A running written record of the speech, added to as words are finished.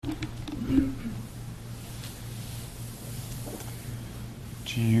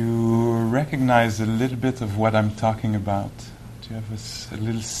Do you recognize a little bit of what I'm talking about? Do you have a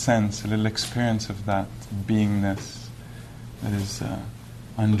little sense, a little experience of that beingness that is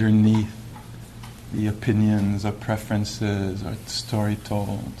underneath the opinions or preferences or the story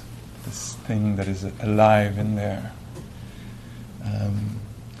told? This thing that is alive in there.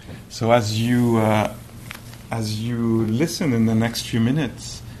 So as you listen in the next few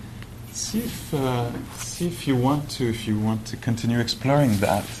minutes, see if you want to continue exploring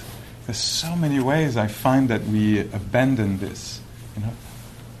that. There's so many ways I find that we abandon this.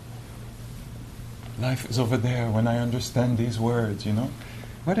 Life is over there when I understand these words.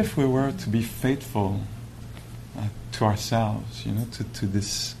 What if we were to be faithful to ourselves?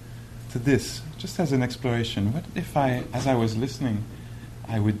 To this, just as an exploration. What if as I was listening,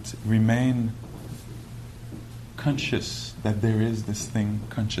 I would remain conscious that there is this thing,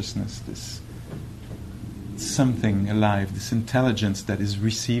 consciousness, this something alive, this intelligence that is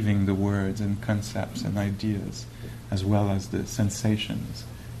receiving the words and concepts and ideas, as well as the sensations.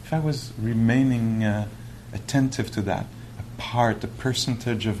 If I was remaining attentive to that, a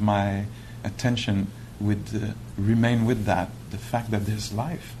percentage of my attention would remain with that, the fact that there's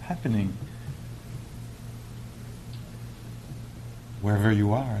life happening. Wherever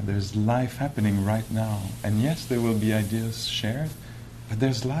you are, there's life happening right now. And yes, there will be ideas shared, but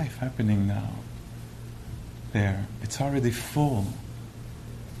there's life happening now. There. It's already full.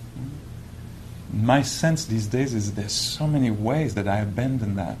 My sense these days is there's so many ways that I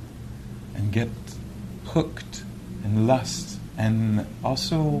abandon that and get hooked and lost and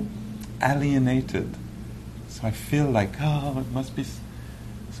also alienated. So I feel like, it must be...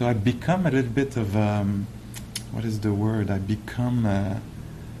 So I become a little bit of... what is the word? I become an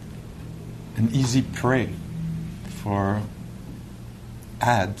easy prey for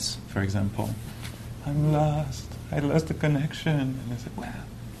ads, for example. I'm lost. I lost the connection. And I said, well,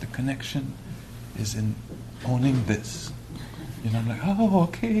 the connection is in owning this. I'm like,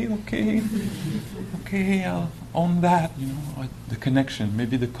 okay, I'll own that. Or the connection.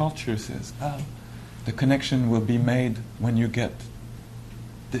 Maybe the culture says, the connection will be made when you get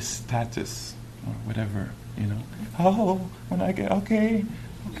this status or whatever. When I get, okay,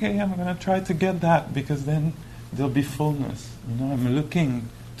 I'm going to try to get that because then there'll be fullness. I'm looking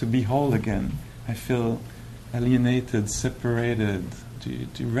to be whole again. I feel alienated, separated. Do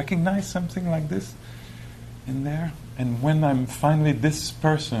you recognize something like this in there? And when I'm finally this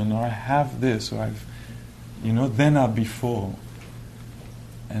person, or I have this, or I've, then I'll be full.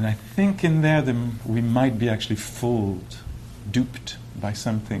 And I think in there we might be actually fooled, duped by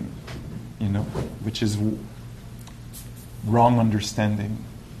something, which is wrong understanding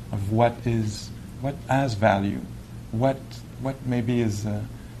of what has value, what maybe is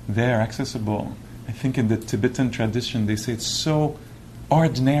there, accessible. I think in the Tibetan tradition they say it's so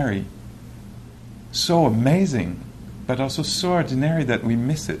ordinary, so amazing, but also so ordinary that we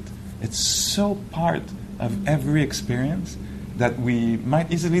miss it. It's so part of every experience that we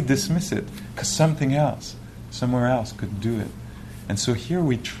might easily dismiss it because something else, somewhere else could do it. And so here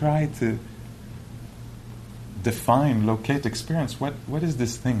we try to define, locate, experience. What is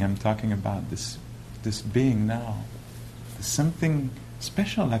this thing I'm talking about? This being now. There's something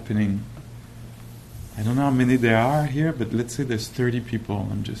special happening. I don't know how many there are here, but let's say there's 30 people.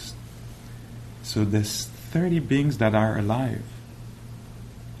 So there's 30 beings that are alive.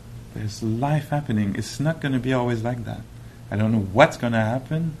 There's life happening. It's not going to be always like that. I don't know what's going to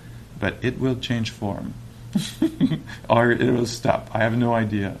happen, but it will change form. Or it will stop. I have no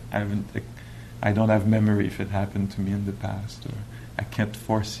idea. I don't have memory if it happened to me in the past, or I can't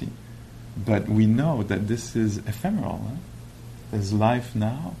foresee. But we know that this is ephemeral. Huh? There's life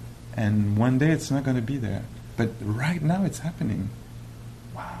now, and one day it's not going to be there. But right now it's happening.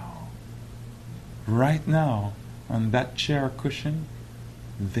 Wow. Right now, on that chair or cushion,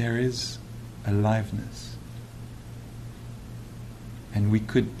 there is aliveness. And we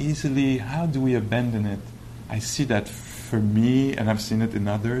could easily, how do we abandon it? I see that for me, and I've seen it in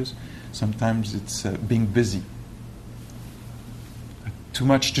others, sometimes it's being busy. Too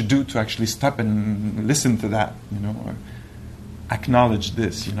much to do to actually stop and listen to that, or acknowledge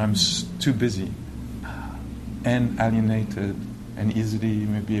this. I'm too busy and alienated and easily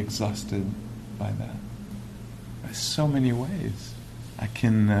maybe exhausted by that. There's so many ways I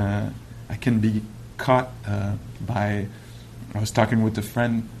can be caught by. I was talking with a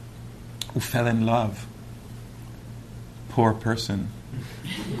friend who fell in love. Poor person.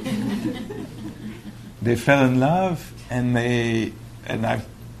 They fell in love, and I'm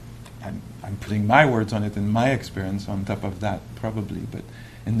putting my words on it and my experience on top of that, probably. But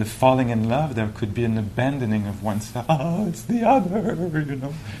in the falling in love, there could be an abandoning of oneself. Oh, it's the other,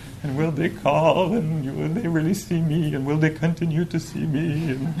 And will they call? And will they really see me? And will they continue to see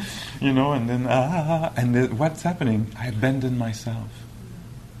me? And, and then, what's happening? I abandon myself.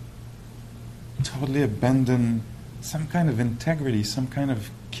 Totally abandon some kind of integrity, some kind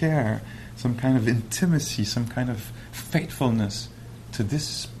of care, some kind of intimacy, some kind of faithfulness to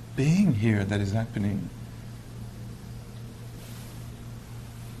this being here that is happening.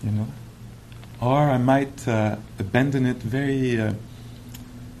 Or I might abandon it very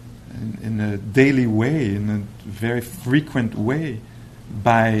in a daily way, in a very frequent way,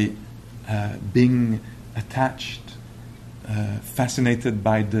 by being attached, fascinated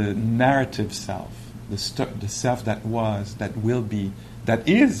by the narrative self, the self that was, that will be, that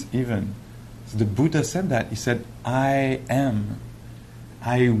is even. So the Buddha said that. He said, I am,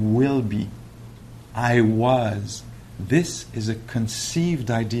 I will be, I was. This is a conceived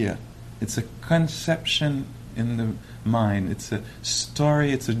idea. It's a conception in the mind. It's a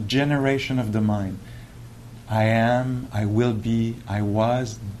story, it's a generation of the mind. I am, I will be, I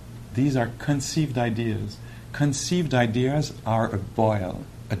was. These are conceived ideas. Conceived ideas are a boil,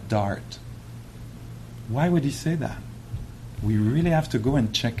 a dart. Why would he say that? We really have to go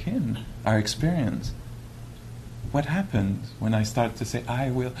and check in our experience. What happened when I started to say,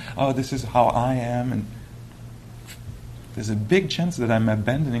 I will, this is how I am, and there's a big chance that I'm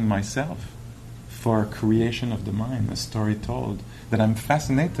abandoning myself for a creation of the mind, a story told, that I'm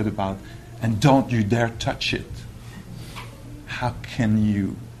fascinated about, and don't you dare touch it. How can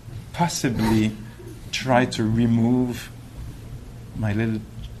you possibly try to remove my little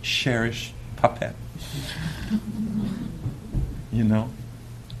cherished puppet?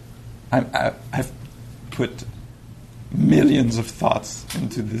 I've put millions of thoughts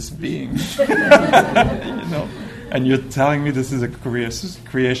into this being, and you're telling me this is a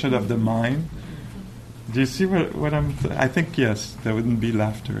creation of the mind? Do you see what I'm... I think, yes, there wouldn't be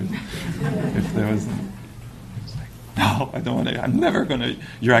laughter if there wasn't. It's like, no, I don't want to... I'm never going to...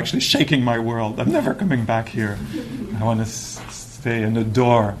 You're actually shaking my world. I'm never coming back here. I want to stay and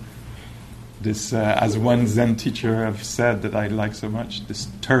adore this, as one Zen teacher have said that I like so much, this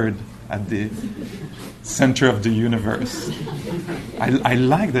turd at the center of the universe. I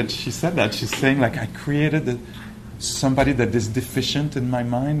like that she said that. She's saying, like, I created somebody that is deficient in my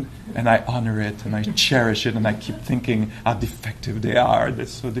mind, and I honor it, and I cherish it, and I keep thinking how defective they are. They're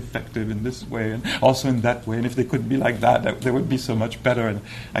so defective in this way, and also in that way. And if they could be like that, they would be so much better. And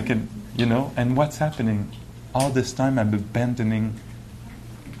I can, and what's happening? All this time I'm abandoning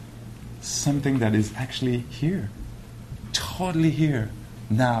something that is actually here, totally here,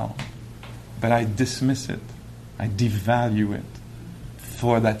 now. But I dismiss it. I devalue it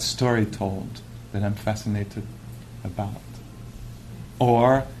for that story told that I'm fascinated about.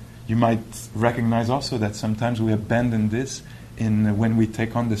 Or you might recognize also that sometimes we abandon this when we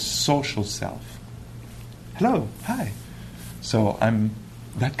take on the social self. Hello, hi. So I'm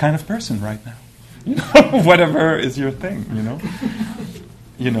that kind of person right now. Whatever is your thing,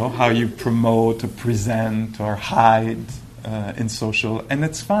 how you promote or present or hide in social, and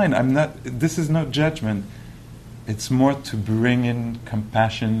it's fine. This is no judgment. It's more to bring in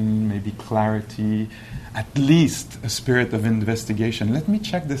compassion, maybe clarity, at least a spirit of investigation. Let me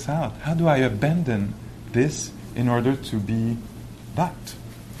check this out. How do I abandon this in order to be that?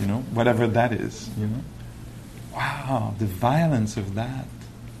 Whatever that is, Wow, the violence of that.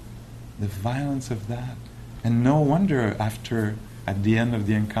 The violence of that. And no wonder at the end of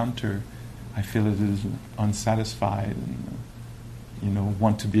the encounter, I feel a little unsatisfied and,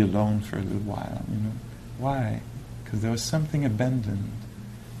 want to be alone for a little while, Why? Because there was something abandoned.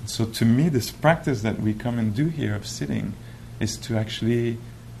 So to me, this practice that we come and do here of sitting is to actually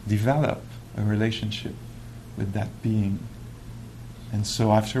develop a relationship with that being. And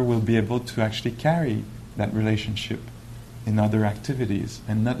so after we'll be able to actually carry that relationship in other activities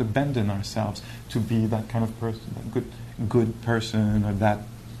and not abandon ourselves to be that kind of person, that good person or that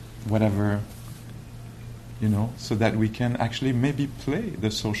whatever, so that we can actually maybe play the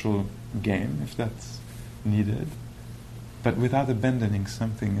social game if that's needed, but without abandoning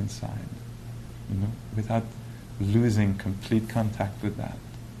something inside, without losing complete contact with that.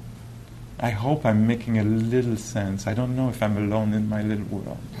 I hope I'm making a little sense. I don't know if I'm alone in my little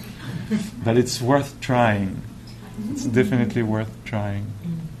world, but it's worth trying. It's definitely worth trying.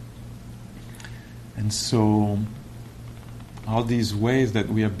 And so, all these ways that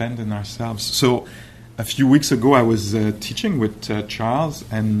we abandon ourselves. So, a few weeks ago, I was teaching with Charles,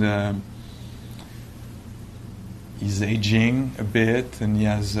 and he's aging a bit, and he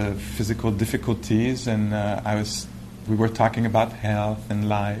has physical difficulties. And I was we were talking about health and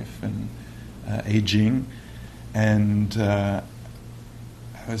life and aging, and I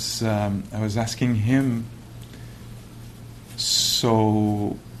was asking him,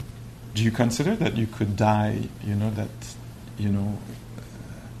 so do you consider that you could die, in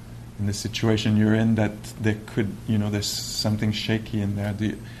the situation you're in, that there could, there's something shaky in there.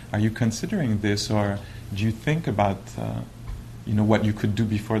 Are you considering this, or do you think about, what you could do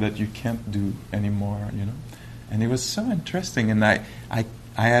before that you can't do anymore, And it was so interesting, and I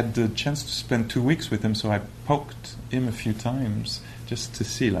had the chance to spend 2 weeks with him, so I poked him a few times just to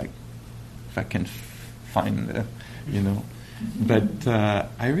see, if I can find, But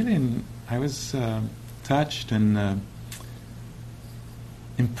I was touched and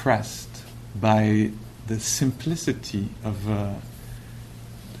impressed by the simplicity of,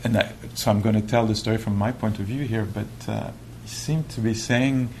 so I'm going to tell the story from my point of view here, but he seemed to be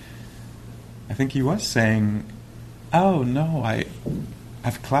saying, I think he was saying, oh no,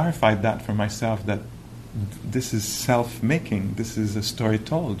 I've clarified that for myself, that this is self-making, this is a story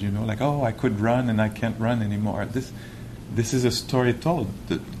told, oh, I could run and I can't run anymore. This is a story told,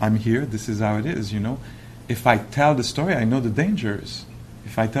 that I'm here, this is how it is, If I tell the story, I know the dangers.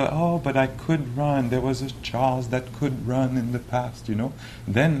 If I tell, oh, but I could run, there was a Charles that could run in the past,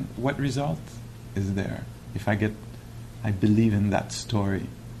 then what result is there? If I believe in that story,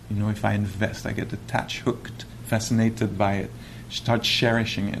 if I invest, I get attached, hooked, fascinated by it, start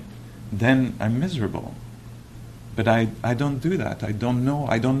cherishing it, then I'm miserable. But I don't do that. I don't know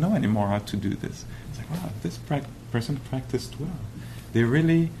anymore how to do this. It's like, wow, this person practiced well. They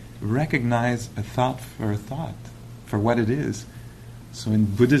really recognize a thought, for what it is. So in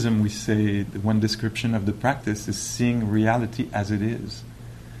Buddhism we say the one description of the practice is seeing reality as it is.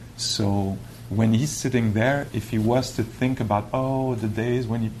 So when he's sitting there, if he was to think about, the days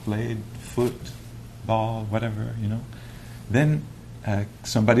when he played football, whatever, then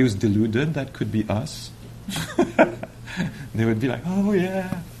somebody who's deluded, that could be us, they would be like, oh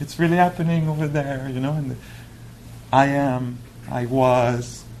yeah, it's really happening over there, and I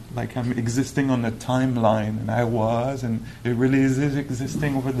was, I'm existing on a timeline, and I was, and it really is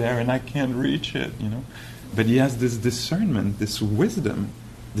existing over there, and I can't reach it, But he has this discernment, this wisdom,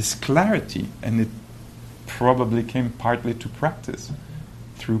 this clarity, and it probably came partly through practice,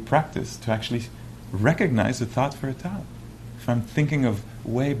 to actually recognize the thought for a thought. If I'm thinking of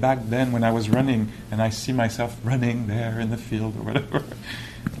way back then when I was running, and I see myself running there in the field or whatever,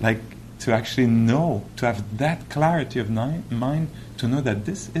 to actually know, to have that clarity of mind, to know that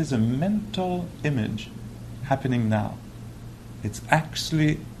this is a mental image happening now. It's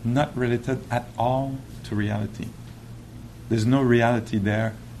actually not related at all to reality. There's no reality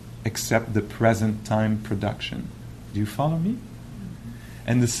there except the present time production. Do you follow me?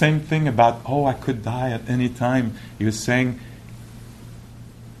 And the same thing about, I could die at any time. He was saying,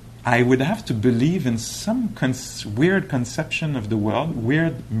 I would have to believe in some weird conception of the world,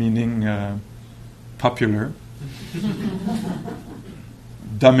 weird meaning popular,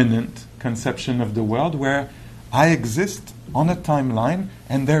 dominant conception of the world, where I exist on a timeline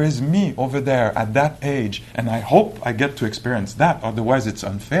and there is me over there at that age, and I hope I get to experience that, otherwise it's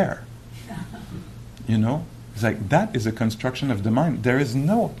unfair. It's like, that is a construction of the mind. There is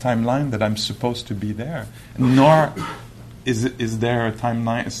no timeline that I'm supposed to be there, nor is there a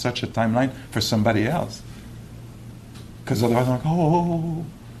timeline, such a timeline for somebody else. Because otherwise I'm like,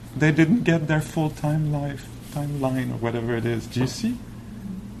 they didn't get their full timeline or whatever it is. Do you see?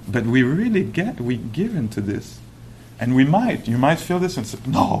 But we give into this. And you might feel this and say,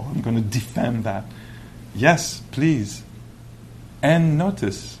 no, I'm going to defend that. Yes, please. And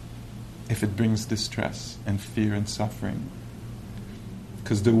notice if it brings distress and fear and suffering.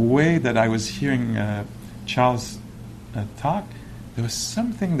 Because the way that I was hearing Charles talk, there was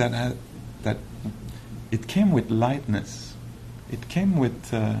something that it came with lightness. It came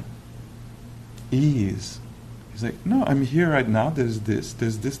with ease. He's like, no, I'm here right now. There's this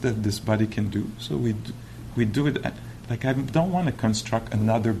that this body can do. So we do it. I don't want to construct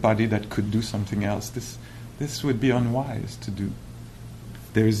another body that could do something else. This would be unwise to do.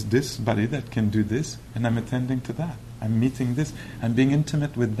 There's this body that can do this, and I'm attending to that. I'm meeting this. I'm being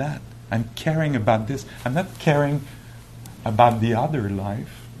intimate with that. I'm caring about this. I'm not caring about the other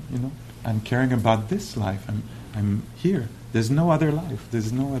life, I'm caring about this life. I'm here. There's no other life.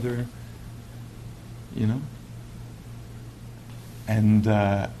 There's no other, And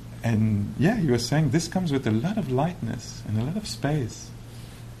he was saying this comes with a lot of lightness and a lot of space.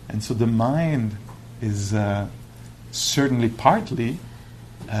 And so the mind is certainly partly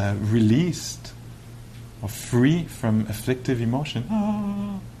released or free from afflictive emotion.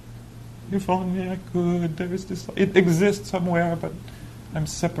 if only I could, there is this, it exists somewhere, but I'm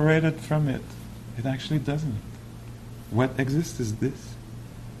separated from it. It actually doesn't. What exists is this.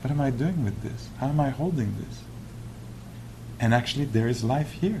 What am I doing with this? How am I holding this? And actually there is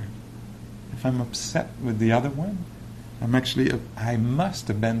life here. If I'm upset with the other one, I must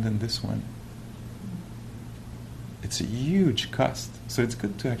abandon this one. It's a huge cost. So it's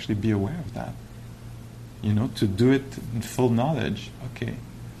good to actually be aware of that. To do it in full knowledge. Okay.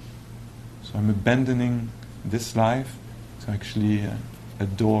 So I'm abandoning this life to actually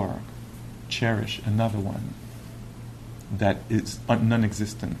adore, cherish another one that is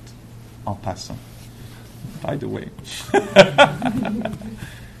non-existent, en passant. By the way.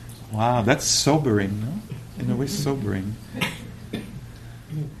 Wow, that's sobering, no? In a way, sobering.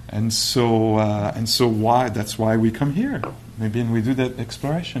 And so why? That's why we come here. Maybe we do that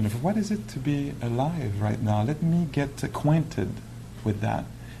exploration of what is it to be alive right now. Let me get acquainted with that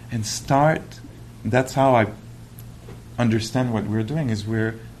and start. That's how I understand what we're doing. Is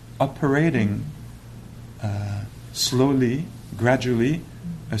we're operating slowly, gradually,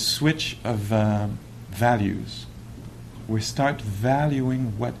 a switch of values. We start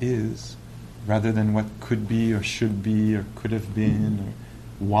valuing what is, rather than what could be or should be or could have been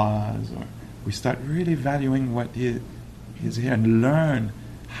or was. Or we start really valuing what is here and learn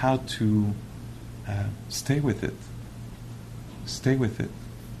how to stay with it. Stay with it.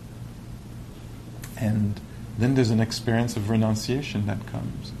 And then there's an experience of renunciation that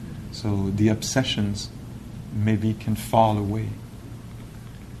comes. So the obsessions maybe can fall away.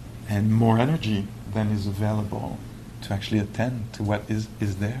 And more energy then is available to actually attend to what is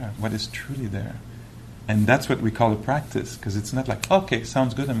there, what is truly there. And that's what we call a practice, because it's not like, okay,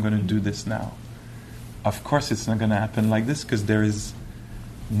 sounds good, I'm going to do this now. Of course it's not going to happen like this, because there is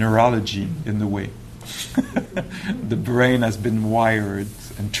neurology in the way. The brain has been wired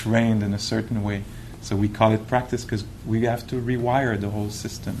and trained in a certain way. So we call it practice because we have to rewire the whole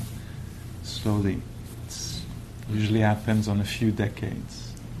system slowly. It usually happens on a few decades.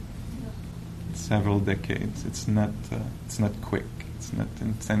 Several decades. It's not quick. It's not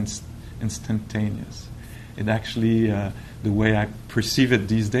instantaneous. It actually, the way I perceive it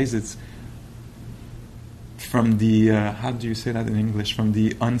these days, it's from the how do you say that in English? From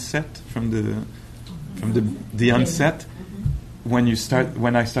the onset, from the onset.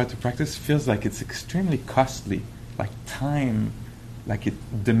 When I start to practice, it feels like it's extremely costly, like time, like it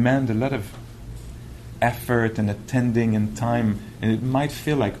demands a lot of effort and attending and time, and it might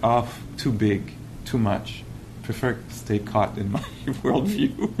feel like, too big, too much. I prefer to stay caught in my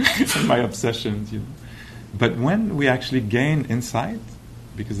worldview and my obsessions, But when we actually gain insight,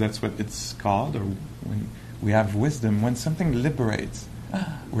 because that's what it's called, or when we have wisdom, when something liberates,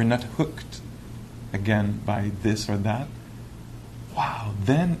 we're not hooked again by this or that. Wow,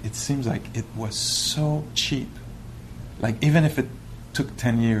 then it seems like it was so cheap. Like even if it took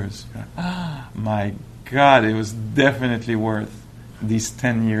 10 years, my God, it was definitely worth these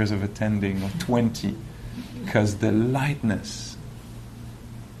 10 years of attending, or 20, because the lightness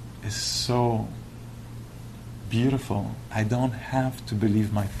is so beautiful. I don't have to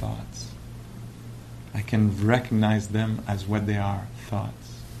believe my thoughts. I can recognize them as what they are,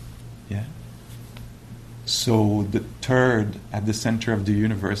 thoughts. Yeah? So the third at the center of the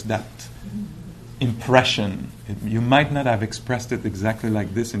universe, that impression, you might not have expressed it exactly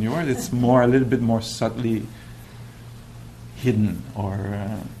like this in your words. It's a little bit more subtly hidden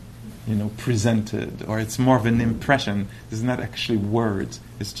or presented, or it's more of an impression. It's not actually words.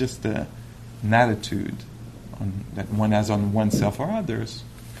 It's just an attitude that one has on oneself or others,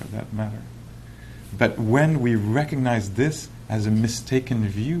 for that matter. But when we recognize this as a mistaken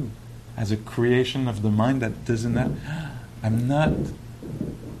view, as a creation of the mind that doesn't have, I'm not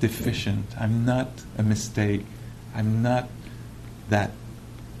deficient, I'm not a mistake, I'm not that.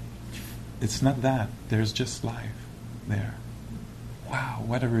 It's not that. There's just life there. Wow,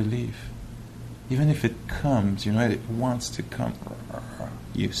 what a relief. Even if it comes, it wants to come.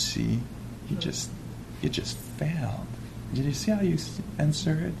 You see, you just failed. Did you see how you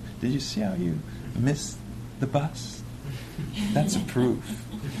answered it? Did you see how you missed the bus? That's a proof.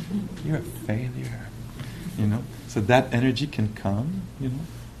 You're a failure. So that energy can come, you're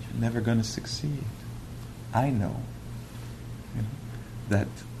never going to succeed. I know. That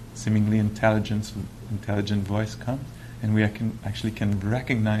seemingly intelligent voice comes, and we can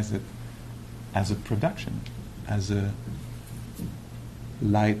recognize it as a production, as a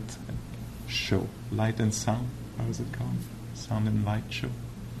light show. Light and sound, how is it called? Sound and light show.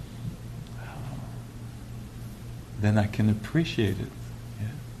 Then I can appreciate it. Yeah.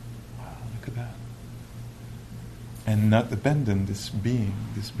 Wow, look at that. and not abandon this being.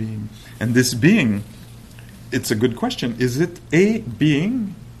 And this being, it's a good question. Is it a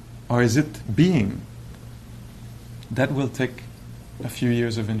being or is it being? That will take a few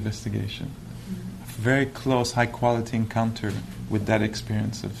years of investigation. A very close, high-quality encounter with that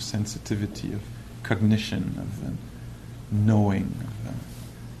experience of sensitivity, of cognition, of knowing,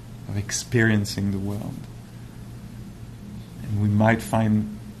 of experiencing the world. And we might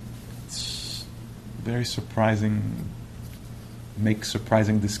find very surprising, make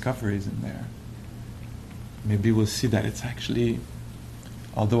surprising discoveries in there. Maybe we'll see that it's actually,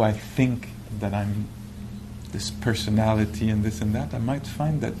 although I think that I'm this personality and this and that, I might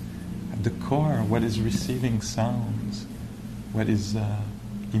find that at the core, what is receiving sounds, what is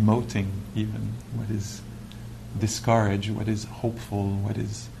emoting even, what is discouraged, what is hopeful, what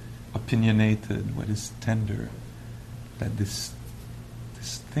is opinionated, what is tender, that this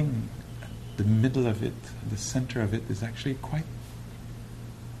thing at the middle of it, the center of it, is actually quite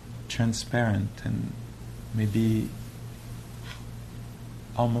transparent and maybe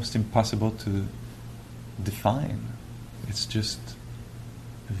almost impossible to define. It's just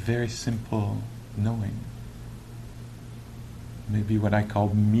a very simple knowing. Maybe what I call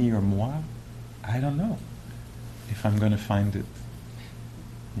me or moi, I don't know if I'm going to find it,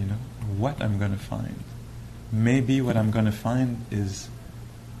 or what I'm going to find. Maybe what I'm going to find is,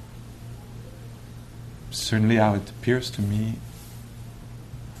 certainly how it appears to me,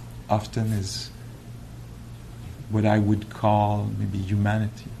 often is what I would call maybe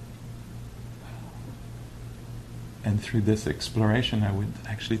humanity. And through this exploration, I would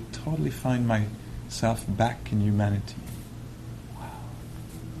actually totally find myself back in humanity. Wow.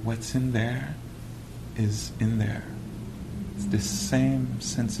 What's in there is in there. It's the same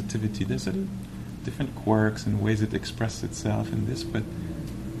sensitivity. There's different quirks and ways it expresses itself in this, but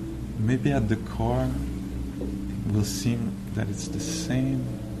maybe at the core, it will seem that it's the same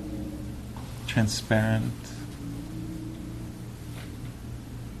transparent,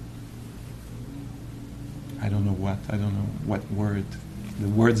 I don't know what word. The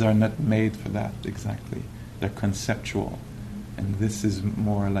words are not made for that exactly. They're conceptual. And this is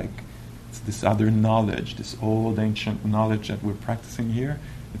more like, it's this other knowledge, this old ancient knowledge that we're practicing here.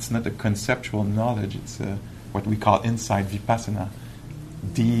 It's not a conceptual knowledge, it's what we call insight, vipassana.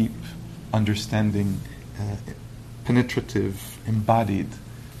 Deep understanding, penetrative, embodied.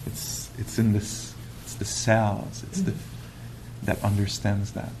 It's in this, it's the cells, it's that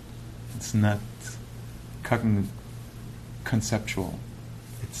understands that. It's not conceptual.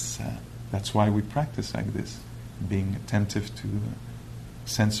 It's that's why we practice like this, being attentive to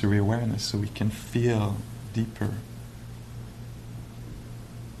sensory awareness, so we can feel deeper,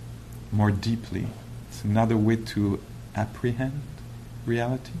 more deeply. It's another way to apprehend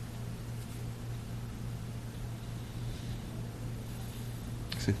reality.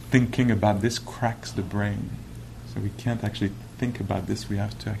 So thinking about this cracks the brain. So we can't actually think about this, we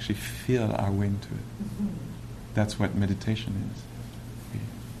have to actually feel our way into it. That's what meditation is.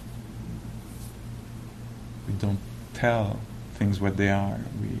 We don't tell things what they are.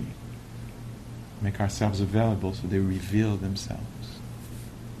 We make ourselves available so they reveal themselves.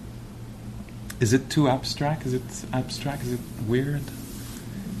 Is it too abstract? Is it abstract? Is it weird?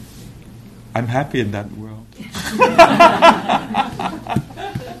 I'm happy in that world.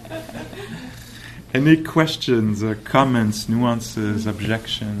 Any questions, comments, nuances,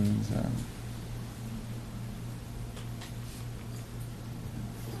 objections? In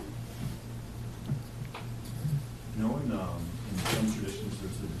some traditions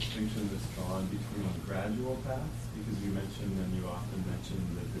there's a distinction that's drawn between gradual paths, because you mentioned, and you often mention,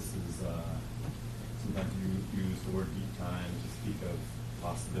 that this is, sometimes you use the word deep time to speak of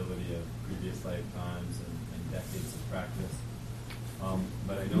possibility of previous lifetimes and decades of practice.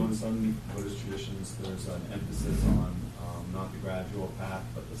 But I know in some Buddhist traditions there's an emphasis on not the gradual path,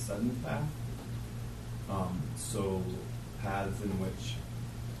 but the sudden path. So paths in which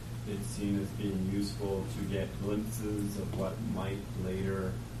it's seen as being useful to get glimpses of what might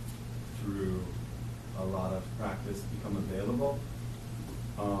later, through a lot of practice, become available.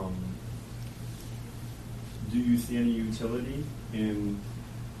 Do you see any utility in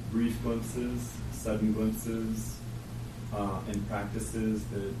brief glimpses, sudden glimpses, and practices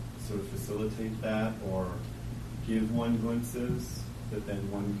that sort of facilitate that, or give one glimpses that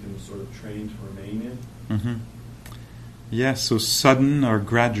then one can sort of train to remain in? Mm-hmm. Yes, so sudden or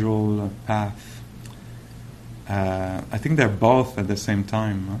gradual path. I think they're both at the same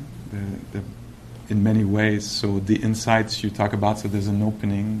time. They're in many ways. So the insights you talk about, so there's an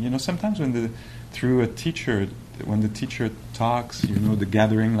opening. Sometimes through a teacher, when the teacher talks, the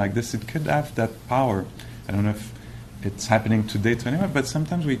gathering like this, it could have that power. I don't know if it's happening today to anyone, but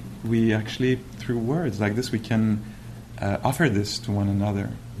sometimes we actually, through words like this, we can offer this to one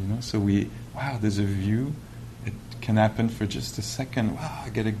another, so wow, there's a view, it can happen for just a second, wow, I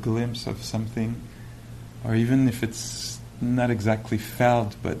get a glimpse of something, or even if it's not exactly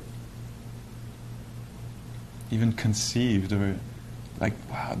felt, but even conceived, or like,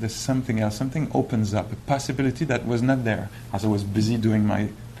 wow, there's something else, something opens up, a possibility that was not there as I was busy doing my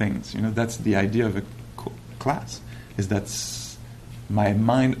things. That's the idea of a class, is that my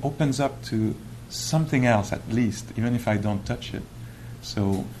mind opens up to something else, at least, even if I don't touch it.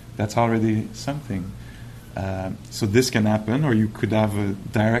 So that's already something. So this can happen, or you could have a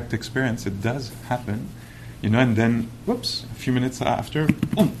direct experience. It does happen, and then, whoops, a few minutes after,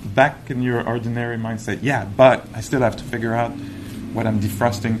 boom, back in your ordinary mindset. Yeah, but I still have to figure out what I'm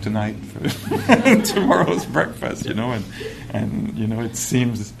defrosting tonight for tomorrow's breakfast, and it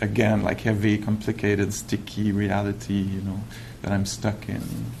seems again like heavy, complicated, sticky reality, that I'm stuck in.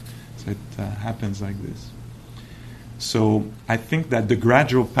 So it happens like this. So I think that the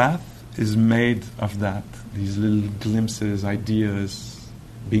gradual path is made of that, these little glimpses, ideas,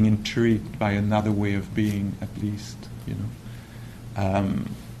 being intrigued by another way of being, at least,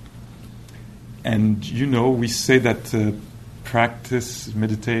 and we say that practice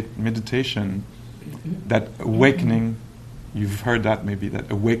meditation, that awakening, you've heard that maybe,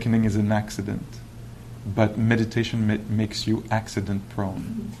 that awakening is an accident, but meditation makes you accident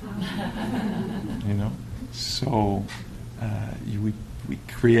prone. So we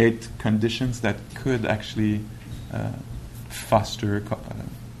create conditions that could actually foster,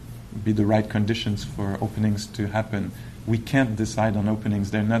 be the right conditions for openings to happen. We can't decide on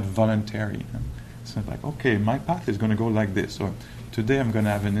openings, they're not voluntary. It's not like, okay, my path is going to go like this, or today I'm going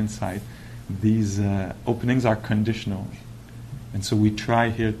to have an insight. These openings are conditional. And so we try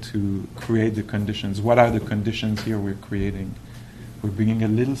here to create the conditions. What are the conditions here we're creating? We're bringing a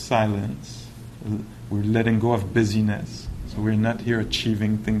little silence. We're letting go of busyness. So we're not here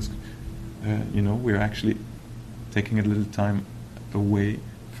achieving things. We're actually taking a little time away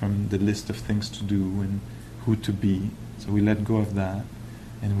from the list of things to do and who to be. So we let go of that.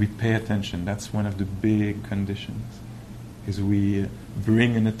 And we pay attention. That's one of the big conditions. Is we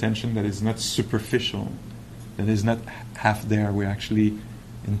bring an attention that is not superficial, that is not half there. We're actually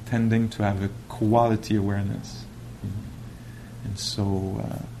intending to have a quality awareness. And so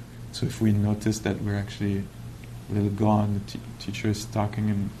if we notice that we're actually a little gone, the teacher is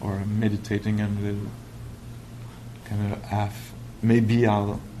talking or meditating, I'm a little kind of half. Maybe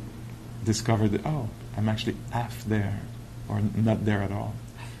I'll discover that, I'm actually half there, or not there at all.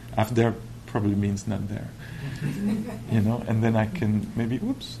 Half there probably means not there, and then I can maybe,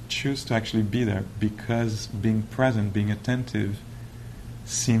 choose to actually be there, because being present, being attentive,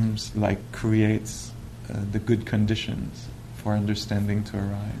 seems like creates the good conditions for understanding to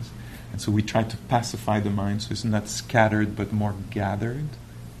arise. And so we try to pacify the mind so it's not scattered but more gathered,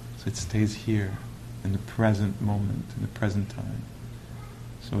 so it stays here in the present moment, in the present time.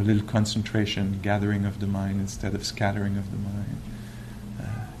 So a little concentration, gathering of the mind instead of scattering of the mind.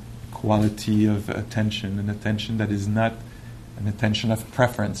 Quality of attention, an attention that is not an attention of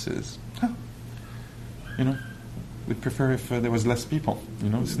preferences. We'd prefer if there was less people.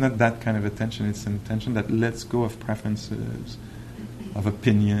 It's not that kind of attention. It's an attention that lets go of preferences, of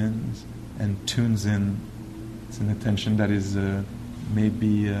opinions, and tunes in. It's an attention that is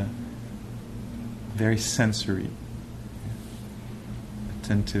maybe very sensory,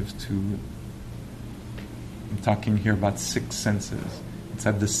 attentive to. I'm talking here about 6 senses. It's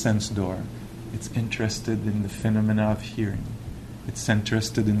at the sense door. It's interested in the phenomena of hearing. It's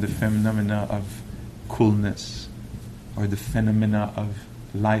interested in the phenomena of coolness, or the phenomena of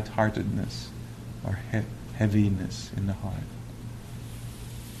lightheartedness, or heaviness in the heart.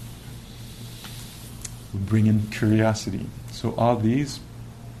 We bring in curiosity. So all these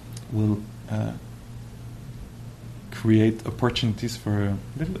will create opportunities for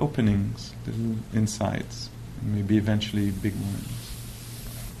little openings, little insights, and maybe eventually big ones.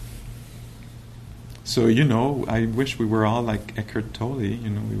 So, I wish we were all like Eckhart Tolle.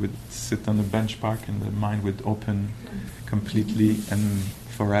 We would sit on a bench park and the mind would open completely and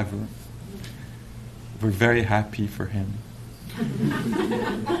forever. We're very happy for him.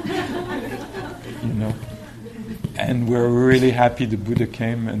 And we're really happy the Buddha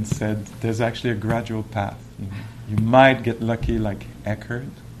came and said, there's actually a gradual path. You might get lucky like Eckhart.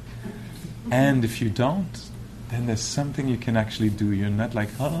 And if you don't, then there's something you can actually do. You're not like,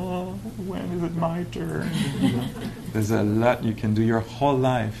 when is it my turn? There's a lot you can do. Your whole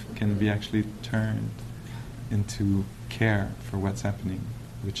life can be actually turned into care for what's happening,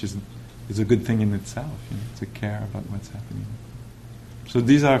 which is is a good thing in itself, to care about what's happening. So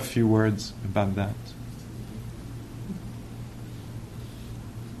these are a few words about that.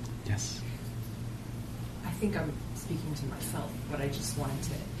 Yes? I think I'm speaking to myself, but I just wanted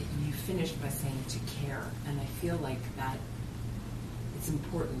to, you finished by saying to care, and I feel like that it's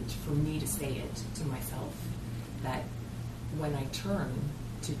important for me to say it to myself, that when I turn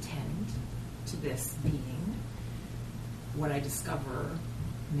to tend to this being, what I discover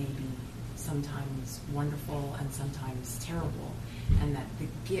may be sometimes wonderful and sometimes terrible, and that the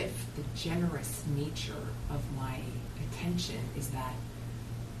gift, the generous nature of my attention is that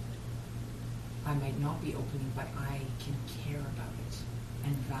I might not be opening, but I can care about it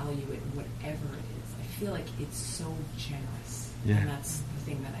and value it, whatever it is. I feel like it's so generous, and that's the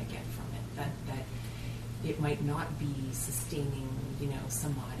thing that I get from it. That it might not be sustaining,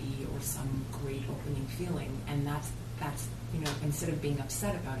 samadhi or some great opening feeling, and that's instead of being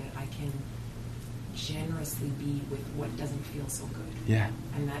upset about it, I can generously be with what doesn't feel so good. Yeah.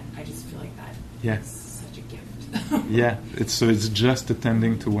 And that I just feel like that is such a gift. Yeah, it's just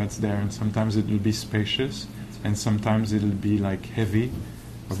attending to what's there, and sometimes it will be spacious, and sometimes it'll be like heavy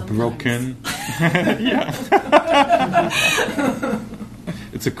or broken. Yeah.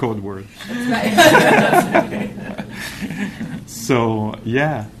 It's a code word. That's right. So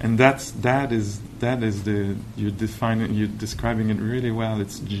and that is you're describing it really well.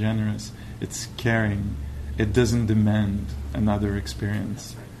 It's generous, it's caring, it doesn't demand another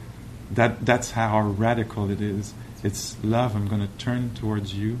experience. That's how radical it is. It's love. I'm going to turn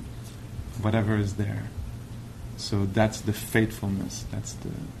towards you, whatever is there. So that's the faithfulness. That's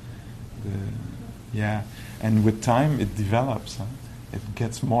the And with time, it develops. It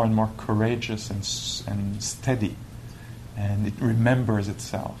gets more and more courageous and steady, and it remembers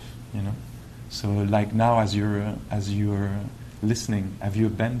itself. So like now, as you're listening, have you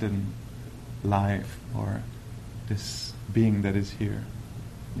abandoned life or this being that is here?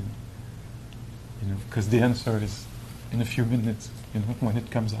 Because the answer is in a few minutes, when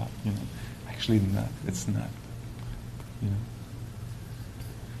it comes out, actually not, it's not,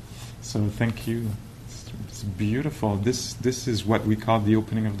 So thank you. It's beautiful. This is what we call the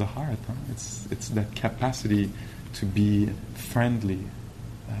opening of the heart. It's that capacity to be friendly,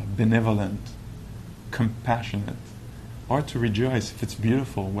 benevolent, compassionate, or to rejoice. If it's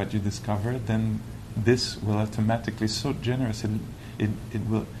beautiful what you discover, then this will automatically so generous.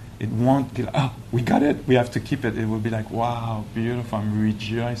 It won't be like, oh, we got it, we have to keep it. It will be like, wow, beautiful, I'm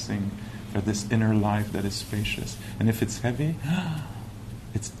rejoicing for this inner life that is spacious. And if it's heavy,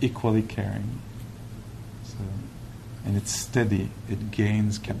 it's equally caring. And it's steady, it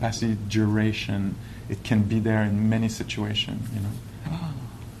gains capacity, duration, it can be there in many situations, Oh,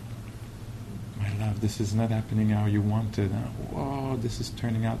 my love, this is not happening how you wanted. Whoa, this is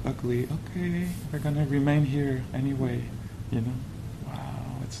turning out ugly. Okay, we're going to remain here anyway,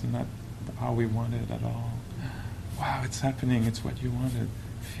 Wow, it's not how we want it at all. Wow, it's happening, it's what you wanted.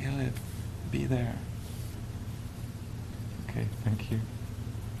 Feel it, be there. Okay, thank you.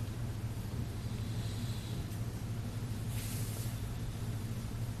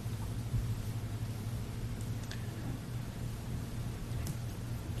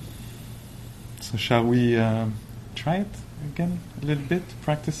 So shall we try it again a little bit,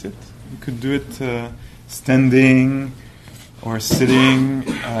 practice it? You could do it standing or sitting,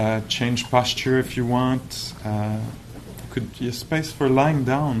 change posture if you want. Could be a space for lying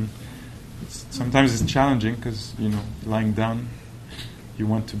down. Sometimes it's challenging because, lying down, you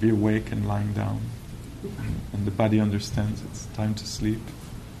want to be awake and lying down. And the body understands it's time to sleep.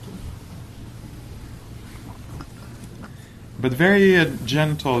 But very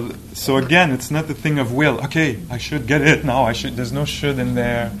gentle. So again, it's not the thing of will. Okay, I should get it now. I should. There's no should in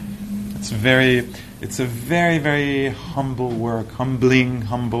there. It's a very, very humble work.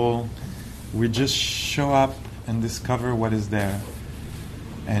 Humble. We just show up and discover what is there.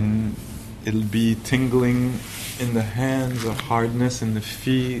 And it'll be tingling in the hands, or hardness in the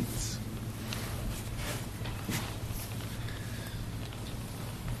feet.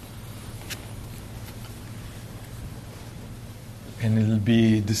 And it'll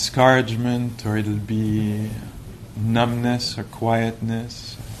be discouragement, or it'll be numbness, or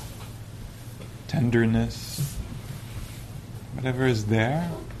quietness, or tenderness. Whatever is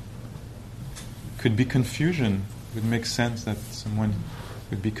there. Could be confusion. It would make sense that someone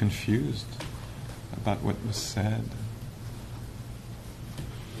would be confused about what was said.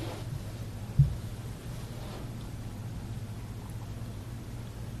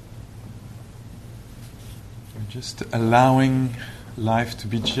 Just allowing life to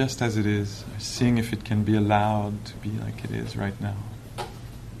be just as it is, seeing if it can be allowed to be like it is right now.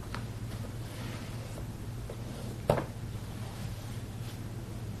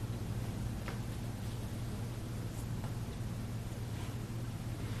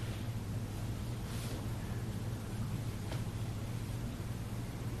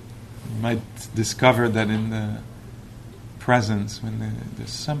 might discover that in the presence, when there's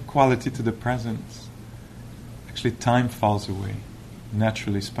some quality to the presence, actually time falls away,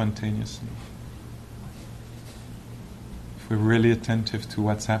 naturally, spontaneously. If we're really attentive to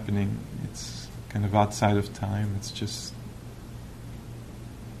what's happening, it's kind of outside of time, it's just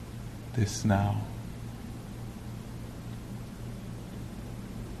this now.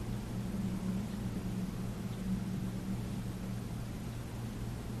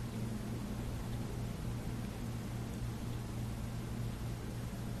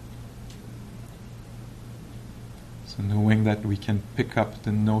 So knowing that we can pick up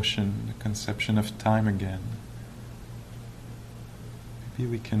the notion, the conception of time again,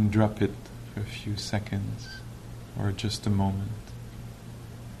 maybe we can drop it for a few seconds or just a moment.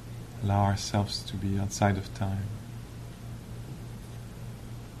 Allow ourselves to be outside of time.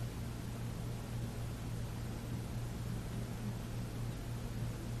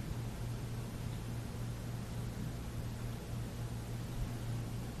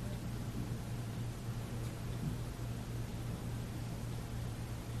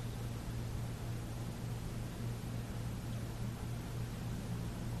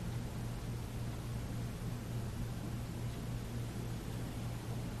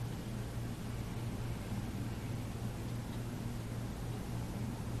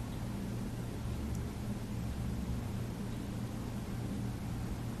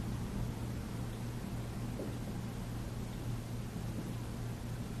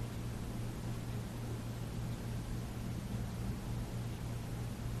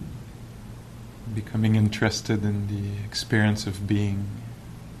 Becoming interested in the experience of being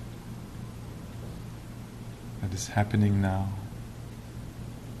that is happening now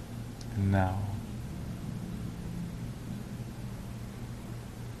and now.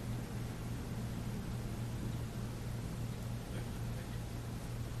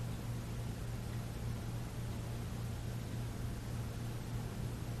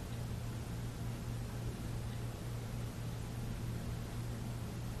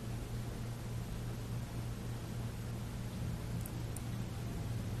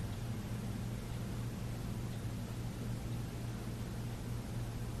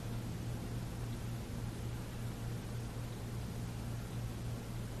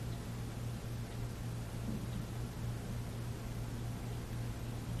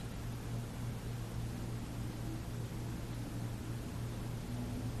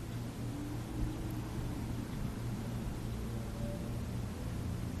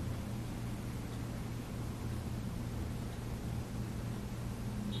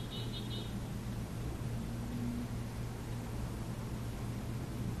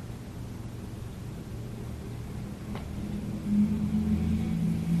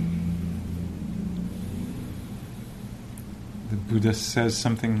 The Buddha says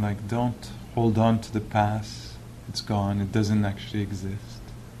something like, don't hold on to the past, it's gone, it doesn't actually exist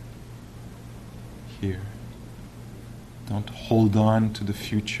here. Don't hold on to the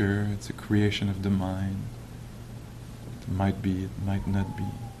future, it's a creation of the mind. It might be, it might not be.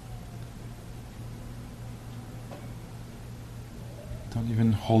 Don't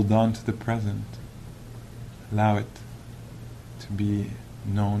even hold on to the present. Allow it to be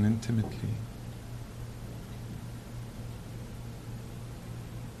known intimately.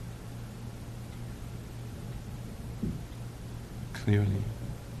 Clearly.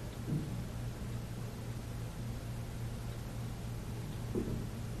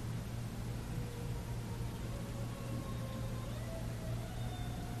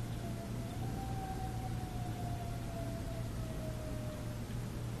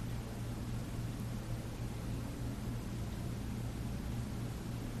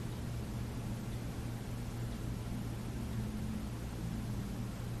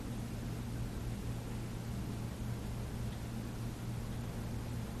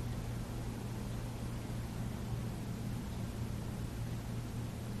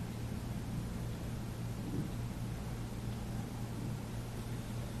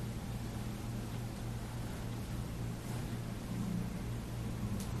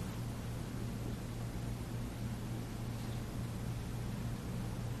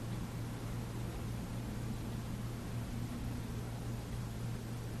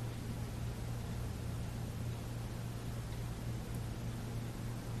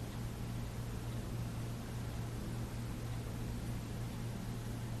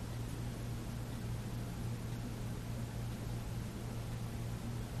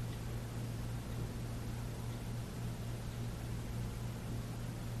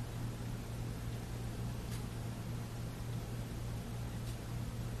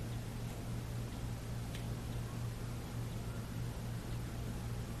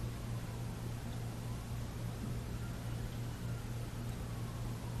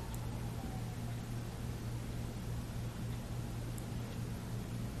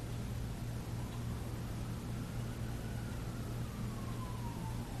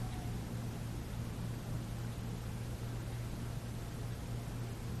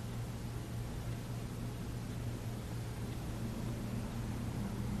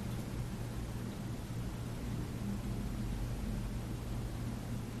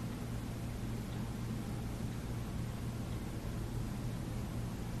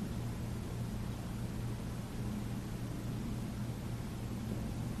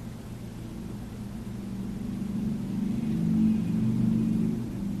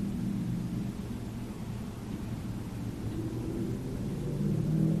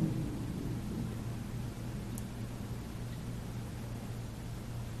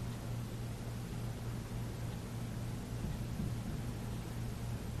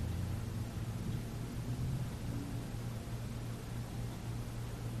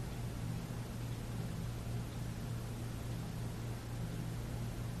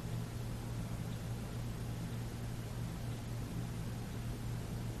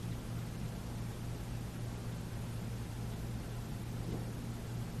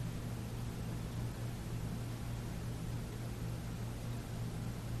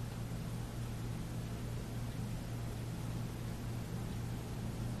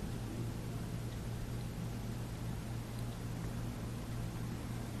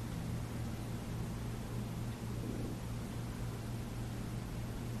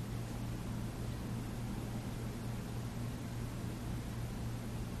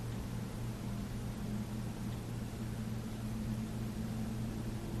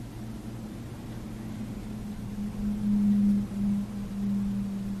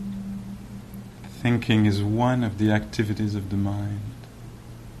 Thinking is one of the activities of the mind.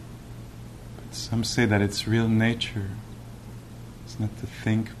 But some say that its real nature is not to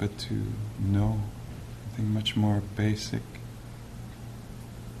think but to know, something much more basic.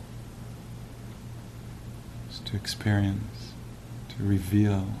 It's to experience, to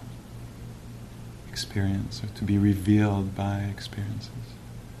reveal experience, or to be revealed by experiences.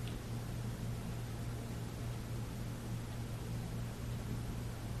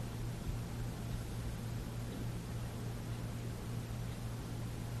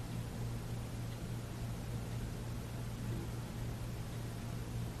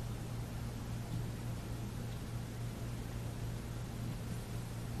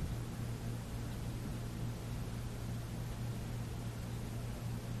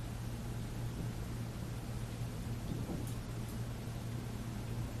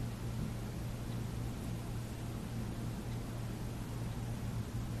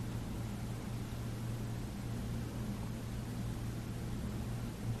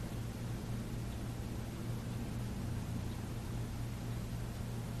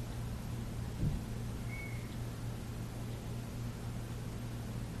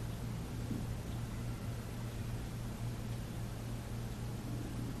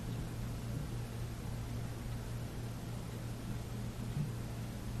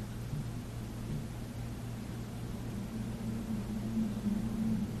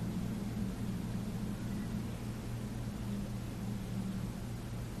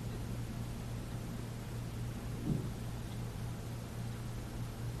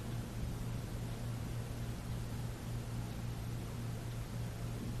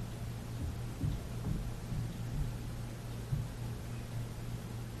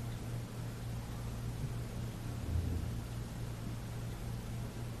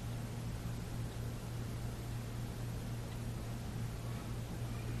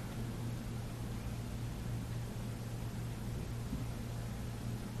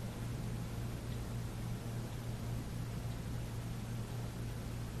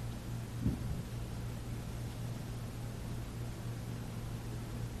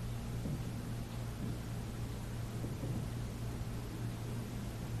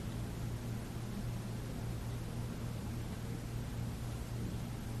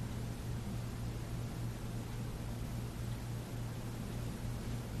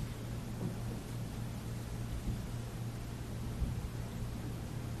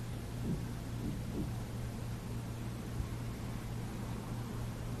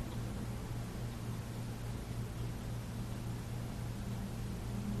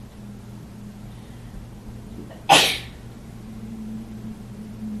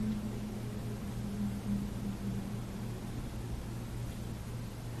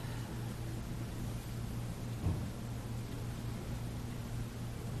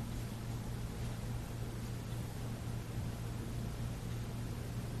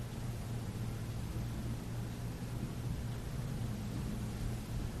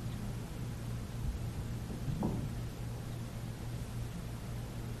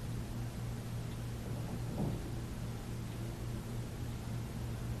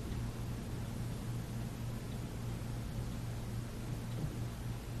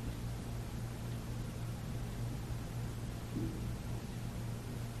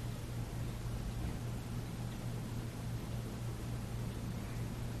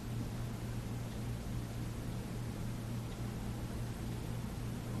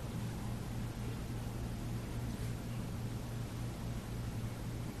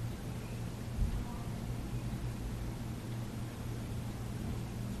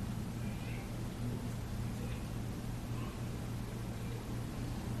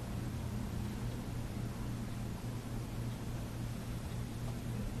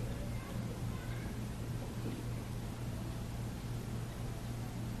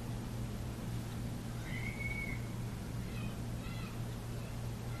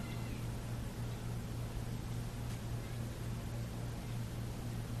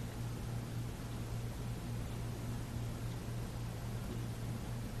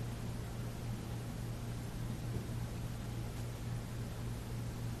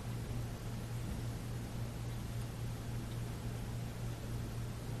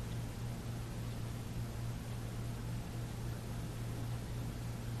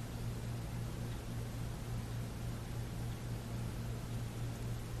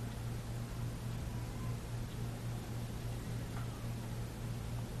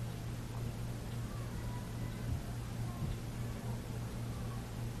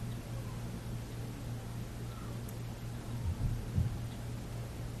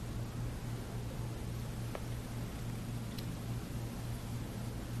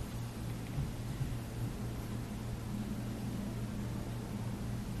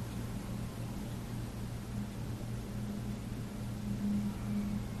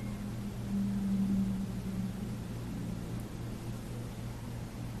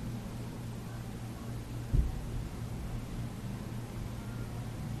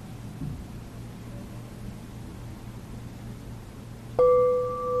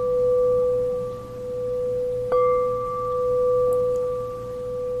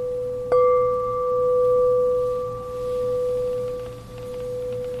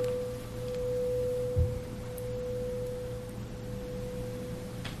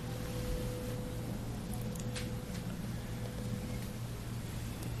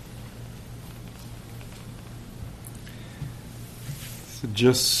 So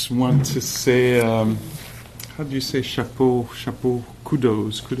just want to say, how do you say chapeau,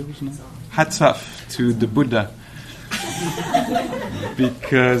 kudos, no? Hats off to the Buddha.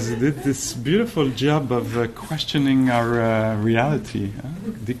 Because he did this beautiful job of questioning our reality,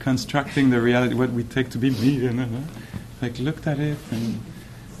 deconstructing the reality, what we take to be me, like looked at it and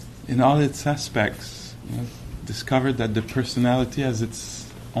in all its aspects, discovered that the personality has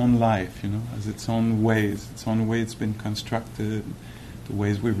its own life, has its own ways, it's been constructed, the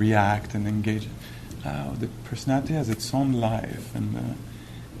ways we react and engage. The personality has its own life, and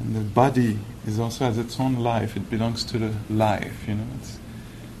the body also has its own life. It belongs to the life, it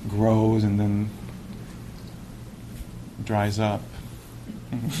grows and then dries up.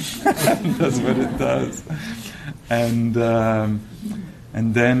 Does what it does. And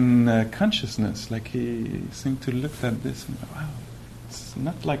then consciousness, like he seemed to look at this and go, wow, it's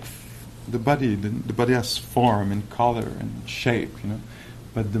not like the body. The body has form and color and shape,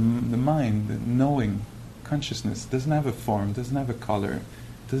 but the mind, the knowing, consciousness doesn't have a form, doesn't have a color,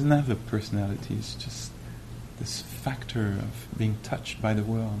 doesn't have a personality. It's just this factor of being touched by the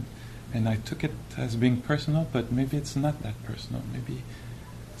world. And I took it as being personal, but maybe it's not that personal. Maybe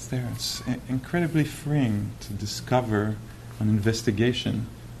it's there. It's incredibly freeing to discover on investigation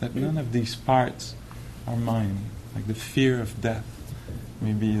that none of these parts are mine. Like the fear of death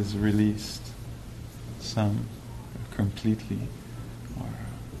maybe is released, some completely, or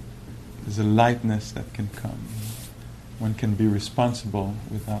there's a lightness that can come. One can be responsible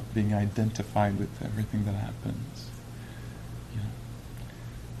without being identified with everything that happens.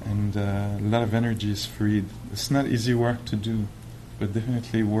 And a lot of energy is freed. It's not easy work to do, but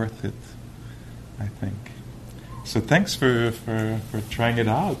definitely worth it, I think. So thanks for trying it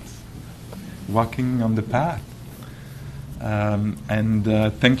out, walking on the path. And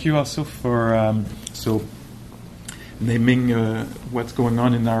thank you also for naming what's going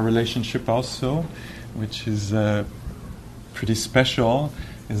on in our relationship also, which is pretty special,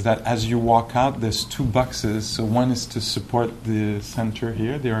 is that as you walk out, there's two boxes. So one is to support the center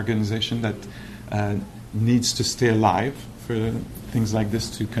here, the organization that needs to stay alive for things like this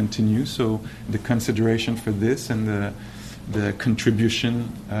to continue. So the consideration for this and the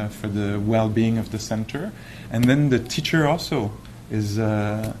contribution for the well-being of the center. And then the teacher also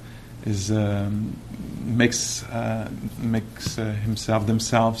makes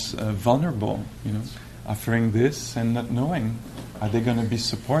themselves vulnerable, offering this and not knowing. Are they going to be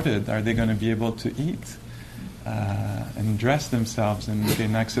supported? Are they going to be able to eat and dress themselves and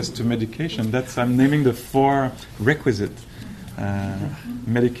gain access to medication? I'm naming the 4 requisites.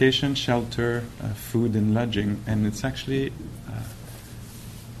 Medication, shelter, food, and lodging. And it's actually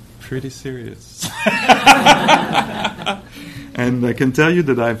pretty serious. And I can tell you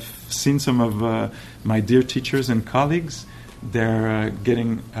that I've seen some of my dear teachers and colleagues. They're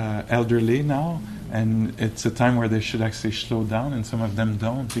getting elderly now, and it's a time where they should actually slow down, and some of them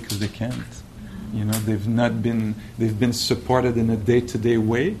don't because they can't. They've been supported in a day-to-day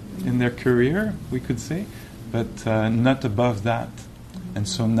way in their career, we could say, but not above that. And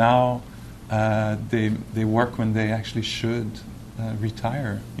so now they work when they actually should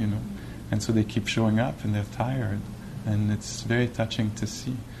retire, and so they keep showing up and they're tired, and it's very touching to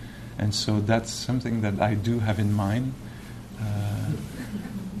see. And so that's something that I do have in mind,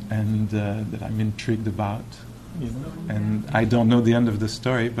 and that I'm intrigued about, and I don't know the end of the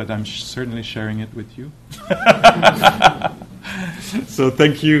story, but I'm certainly sharing it with you. So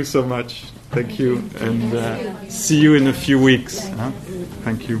thank you so much. Thank you, and see you in a few weeks.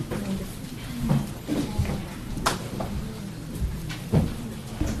 Thank you.